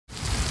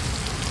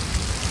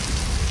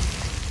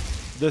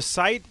The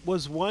sight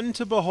was one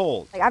to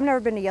behold. I've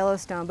never been to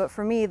Yellowstone, but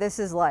for me, this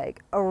is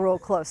like a real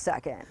close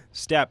second.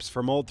 Steps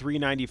from Old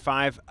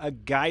 395, a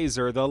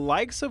geyser, the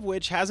likes of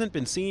which hasn't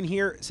been seen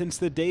here since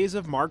the days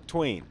of Mark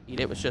Twain.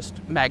 It was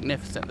just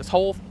magnificent. This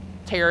whole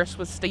terrace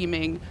was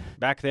steaming.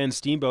 Back then,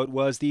 Steamboat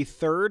was the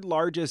third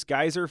largest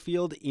geyser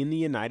field in the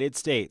United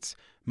States.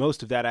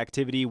 Most of that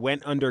activity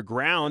went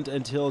underground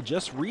until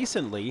just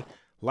recently.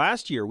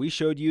 Last year, we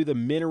showed you the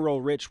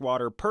mineral-rich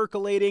water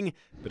percolating,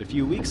 but a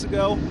few weeks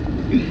ago,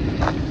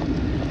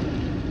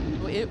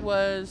 it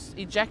was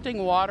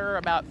ejecting water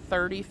about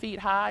 30 feet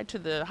high to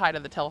the height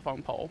of the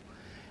telephone pole.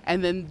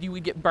 And then you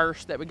would get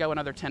bursts that would go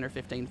another 10 or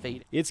 15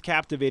 feet. It's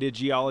captivated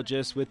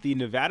geologists with the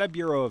Nevada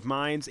Bureau of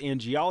Mines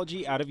and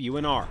Geology out of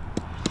UNR,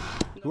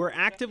 who are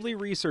actively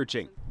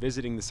researching,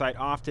 visiting the site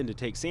often to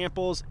take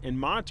samples, and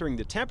monitoring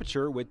the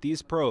temperature with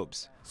these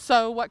probes.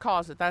 So what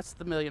caused it? That's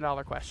the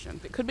million-dollar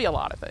question. It could be a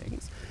lot of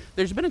things.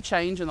 There's been a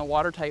change in the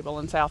water table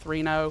in South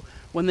Reno.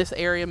 When this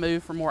area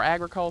moved from more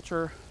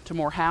agriculture to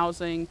more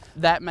housing,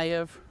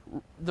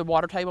 the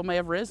water table may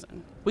have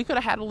risen. We could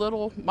have had a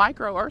little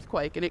micro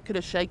earthquake and it could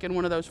have shaken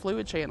one of those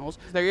fluid channels.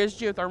 There is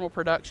geothermal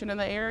production in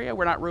the area.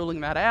 We're not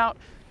ruling that out.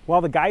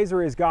 While the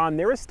geyser is gone,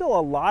 there is still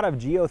a lot of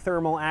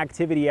geothermal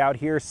activity out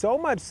here, so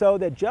much so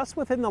that just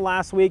within the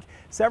last week,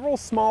 several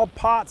small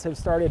pots have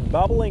started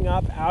bubbling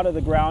up out of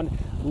the ground.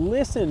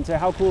 Listen to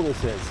how cool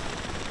this is.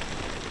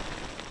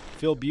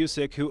 Phil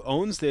Busick, who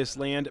owns this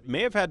land,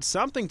 may have had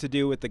something to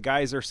do with the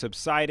geyser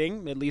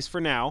subsiding, at least for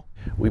now.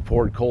 We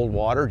poured cold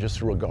water just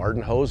through a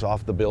garden hose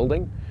off the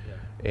building,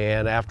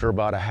 and after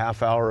about a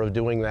half hour of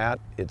doing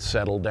that, it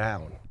settled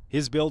down.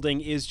 His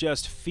building is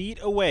just feet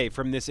away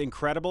from this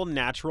incredible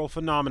natural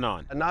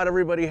phenomenon. And not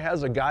everybody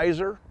has a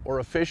geyser or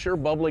a fissure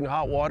bubbling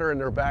hot water in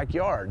their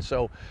backyard,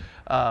 so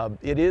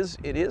it is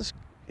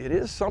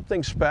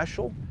something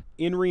special.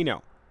 In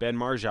Reno, Ben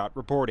Marjot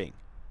reporting.